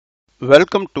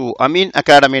Welcome to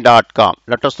aminacademy.com.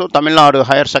 Let us do Tamil Nadu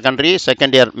Higher Secondary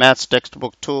Second Year Maths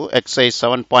Textbook 2 Exercise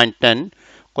 7.10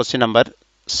 Question number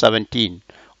 17.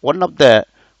 One of the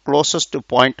closest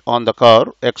point on the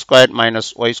curve x squared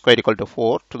minus y squared equal to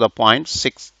 4 to the point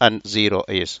 6 and 0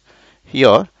 is.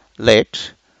 Here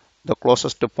let the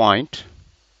closest point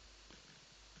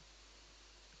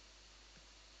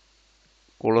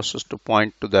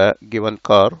to the given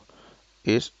curve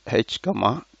is h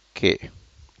comma k.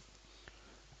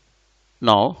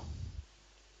 Now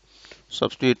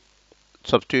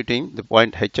substituting the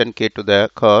point h and k to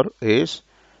the curve is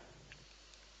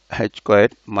h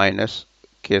squared minus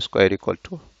k squared equal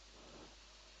to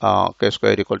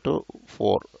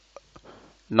 4.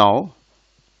 Now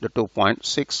the 2 points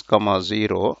 6 comma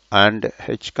 0 and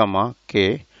h comma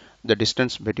k, the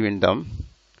distance between them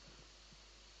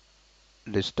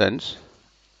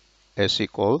is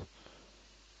equal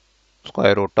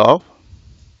square root of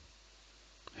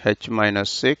h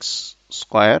minus 6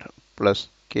 square plus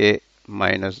k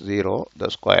minus 0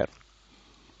 the square.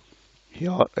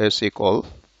 Here is equal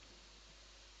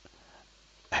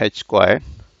h squared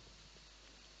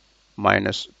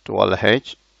minus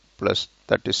 12h plus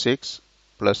 36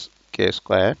 plus k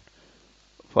squared.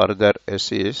 Further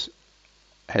s is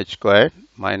h squared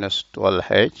minus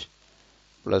 12h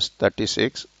plus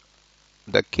 36.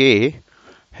 The k,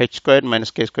 h squared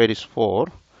minus k squared is 4.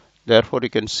 Therefore,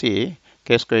 you can see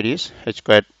k squared is h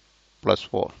squared plus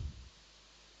 4.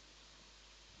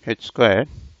 H squared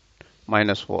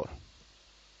minus 4.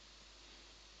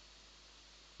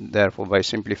 Therefore, by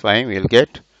simplifying, we will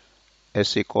get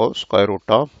s equals square root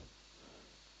of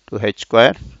 2h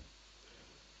squared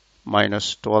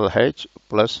minus 12h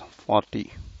plus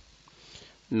 40.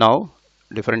 Now,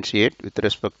 differentiate with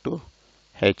respect to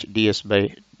h. ds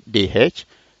by dh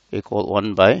equal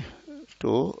 1 by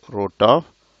 2 root of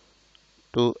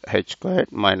 2h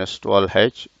squared minus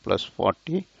 12h plus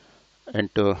 40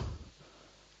 into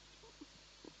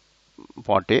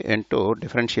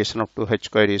differentiation of 2h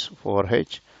squared is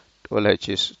 4h, 12h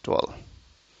is 12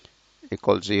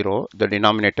 equals 0. The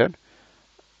denominator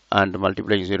and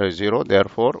multiplying 0 is 0.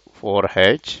 Therefore,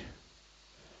 4h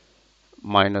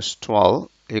minus 12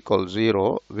 equals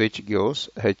 0, which gives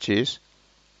h is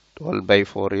 12 by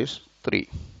 4 is 3.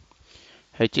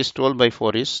 H is 12 by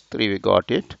 4 is 3. We got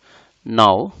it.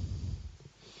 Now,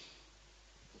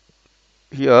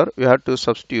 here we have to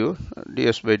substitute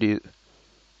ds by d.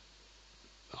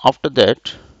 After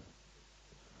that,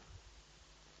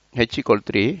 h equal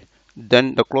 3.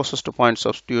 Then the closest point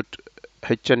substitute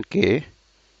h and k.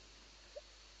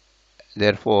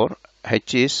 Therefore,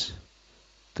 h is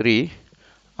 3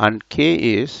 and k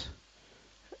is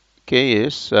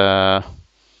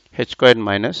h squared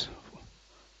minus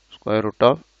square root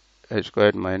of h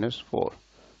squared minus 4,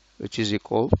 which is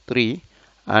equal 3,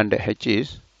 and h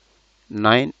is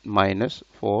 9 minus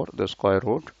 4 the square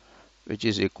root, which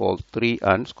is equal 3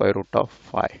 and square root of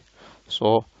 5.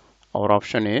 So our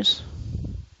option is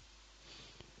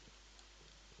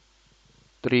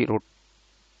 3 root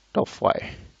of 5.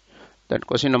 Then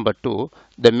question number 2,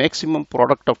 the maximum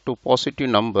product of two positive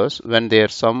numbers when their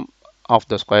sum of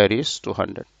the square is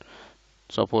 200.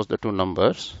 Suppose the two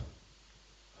numbers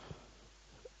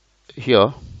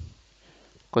here,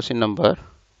 question number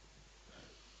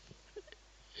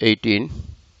 18.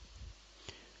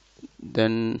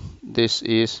 Then this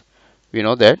is, we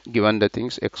know that given the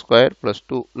things x square plus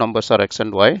two numbers are x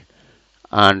and y,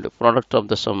 and product of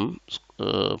the sum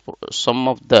of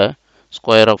the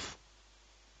square of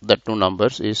the two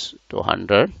numbers is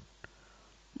 200.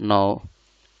 Now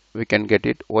we can get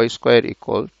it y square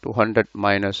equal 200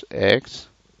 minus x.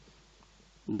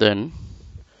 Then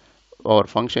our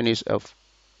function is f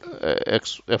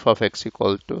of x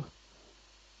equal to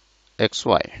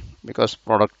xy, because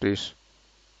product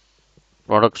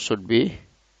should be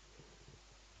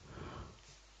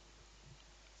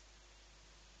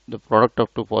the product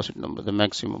of two positive numbers, the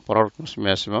maximum product must be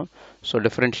maximum. So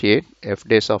differentiate f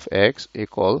dash of x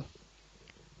equal,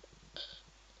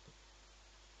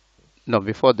 now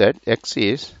before that x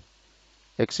is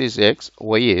x,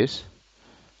 y is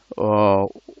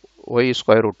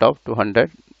square root of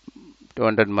 200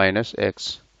 minus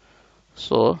x.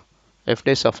 So f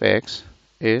dash of x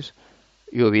is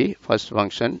uv, first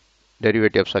function,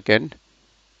 derivative second,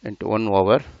 into 1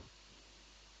 over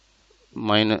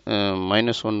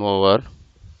minus 1 over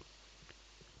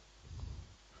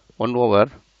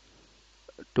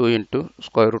 2 into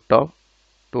square root of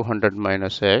 200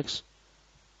 minus x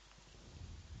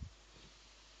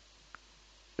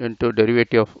into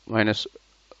derivative of minus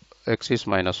x is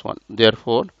minus 1.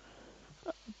 Therefore,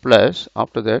 plus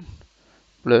after that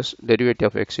plus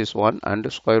derivative of x is 1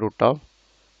 and square root of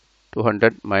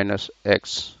 200 minus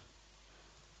x.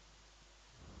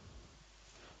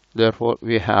 Therefore,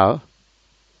 we have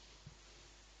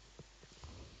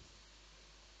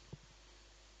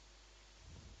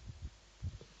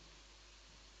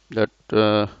that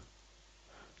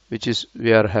which is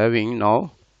we are having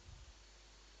now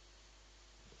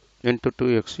into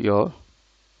 2x here,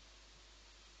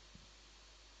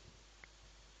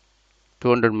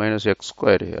 200 minus x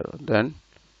square here, then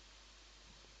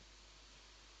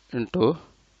into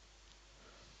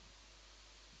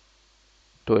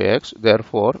 2x.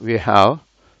 Therefore, we have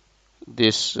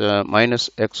this minus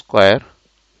x square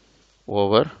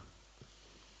over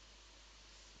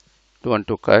 2 and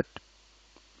 2 cut,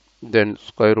 then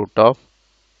square root of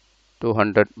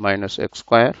 200 minus x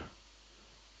square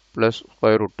plus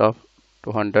square root of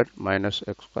 200 minus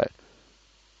x square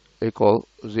equal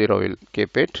 0. Will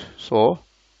keep it. So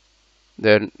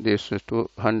then this is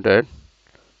 200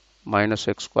 minus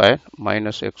x square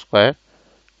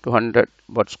 200,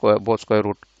 but both square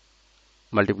root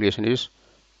multiplication is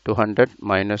 200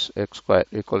 minus x square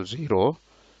equals 0.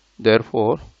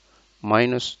 Therefore,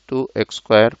 minus 2x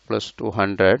square plus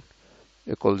 200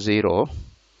 equals 0.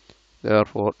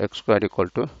 Therefore, x square equal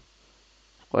to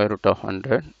square root of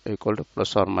 100 equal to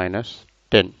plus or minus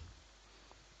 10.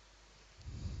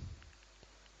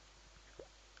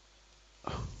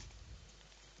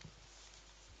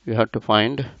 We have to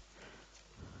find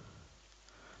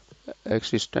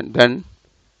x is 10. Then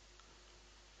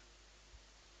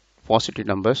positive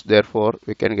numbers. Therefore,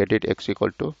 we can get it x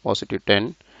equal to positive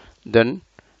 10. Then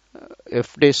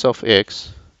f days of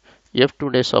x,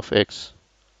 f2 days of x.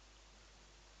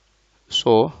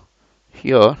 So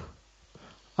here,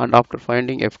 and after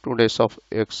finding f2 days of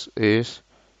x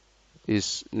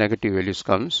is negative values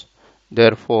comes.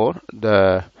 Therefore,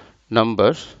 the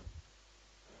numbers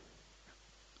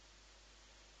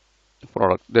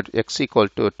product that x equal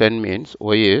to 10 means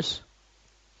y is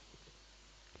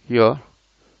here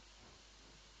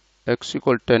x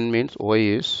equal 10 means y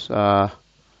is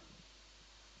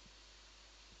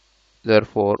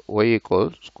therefore y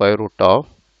equals square root of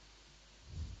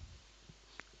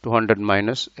 200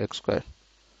 minus x square,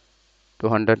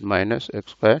 200 minus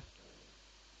x square,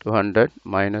 200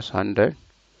 minus 100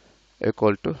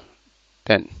 equal to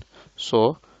 10.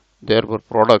 So therefore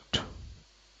product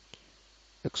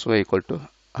xy equal to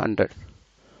 100.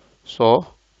 So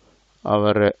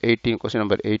our question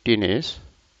number 18 is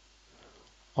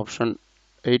option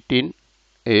 18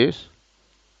 is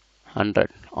 100.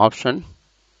 Option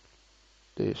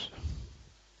this.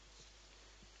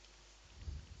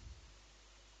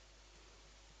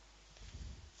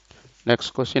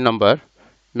 Next question number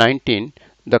 19.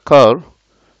 The curve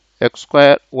x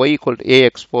square y equal to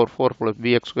ax power 4 plus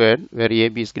bx squared, where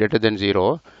ab is greater than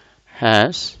 0,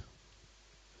 has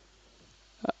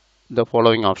the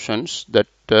following options. That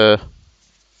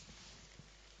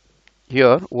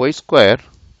here y square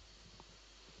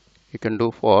you can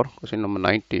do for question number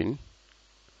 19.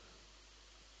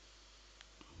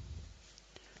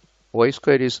 Y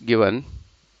square is given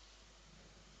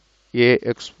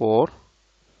ax4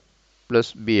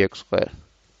 plus bx square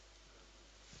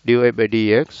dy by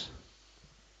dx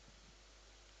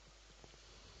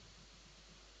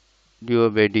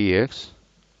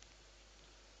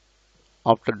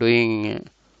after doing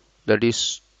that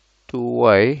is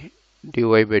 2y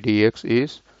dy by dx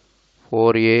is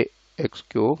 4ax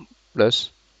cube plus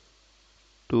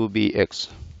 2bx.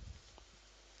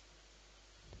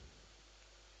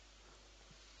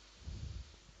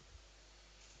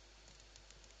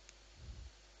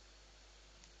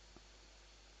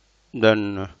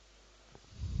 Then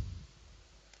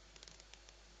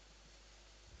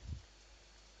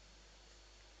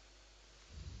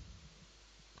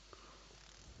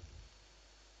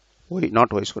y,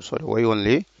 not y square, sorry, y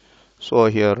only. So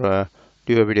here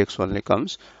dy by dx only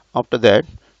comes. After that,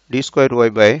 d square y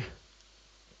by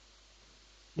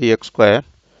dx square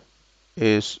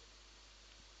is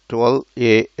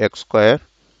 12ax square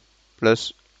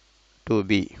plus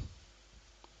 2b.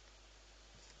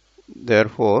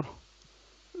 Therefore,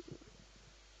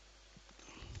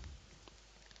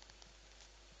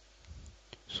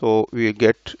 so we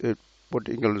get it put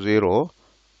equal 0.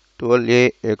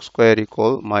 12ax square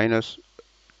equal minus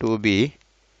 2b.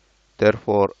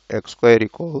 Therefore, x square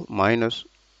equal minus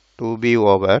 2b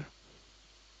over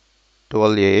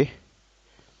 12a.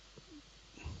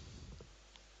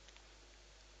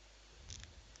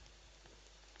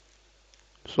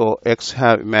 So x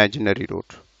have imaginary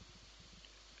root.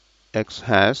 X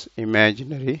has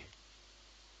imaginary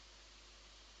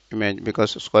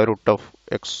because square root of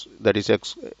x, that is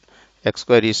x x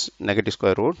square is negative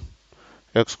square root,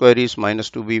 x square is minus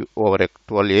 2b over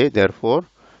 12a, therefore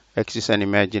x is an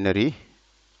imaginary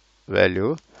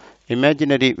value.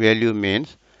 Imaginary value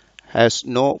means has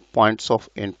no points of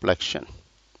inflection.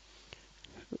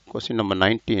 Question number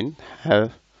 19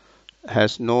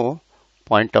 has no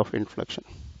point of inflection.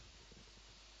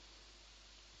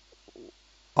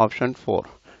 Option 4.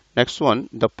 Next one,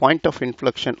 the point of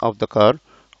inflection of the curve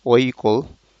y equal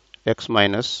x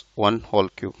minus 1 whole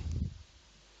cube.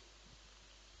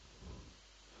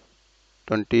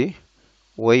 20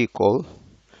 y equal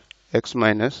x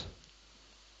minus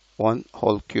 1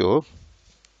 whole cube.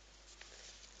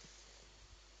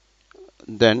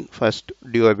 Then first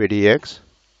dy by dx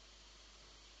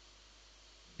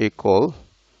equal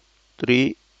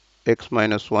 3x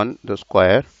minus 1 the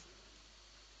square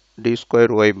d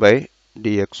square y by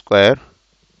dx square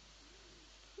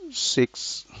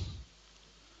 6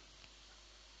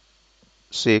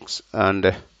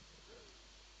 and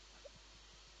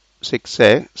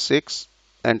 6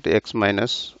 and x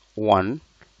minus 1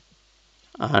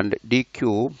 and d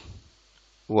cube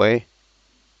y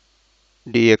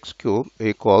dx cube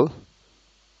equal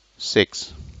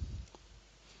 6.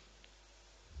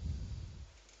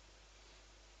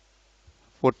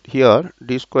 Put here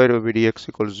d square by dx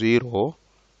equals 0,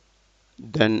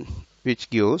 then which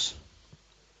gives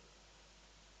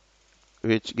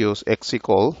x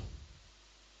equal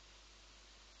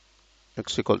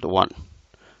to 1,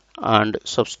 and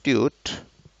substitute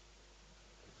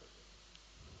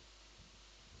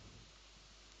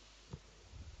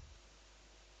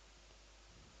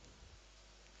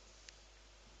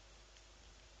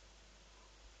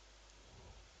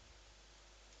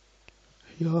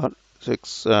here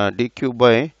 6 d cube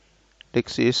by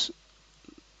x is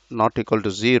not equal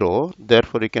to 0,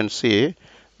 therefore you can say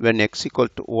when x equal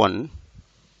to 1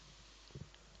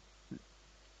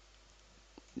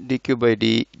 d cube by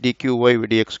dqy by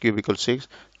dx cube equals 6.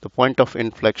 The point of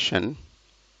inflection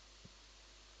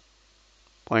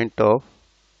when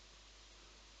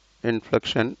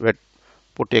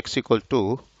put x equal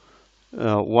to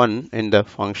 1 in the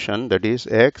function, that is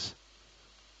x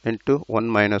into 1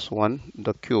 minus 1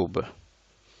 the cube,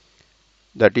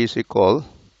 that is equal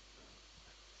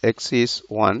x is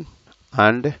 1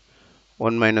 and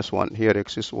 1 minus 1, here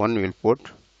x is 1 we will put,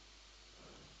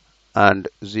 and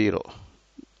 0.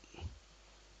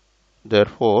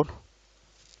 Therefore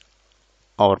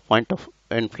our point of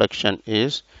inflection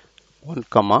is 1,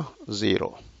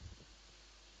 0.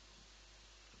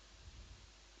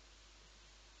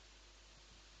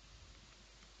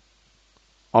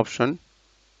 Option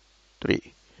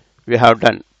 3. We have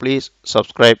done. Please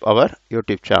subscribe our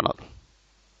YouTube channel.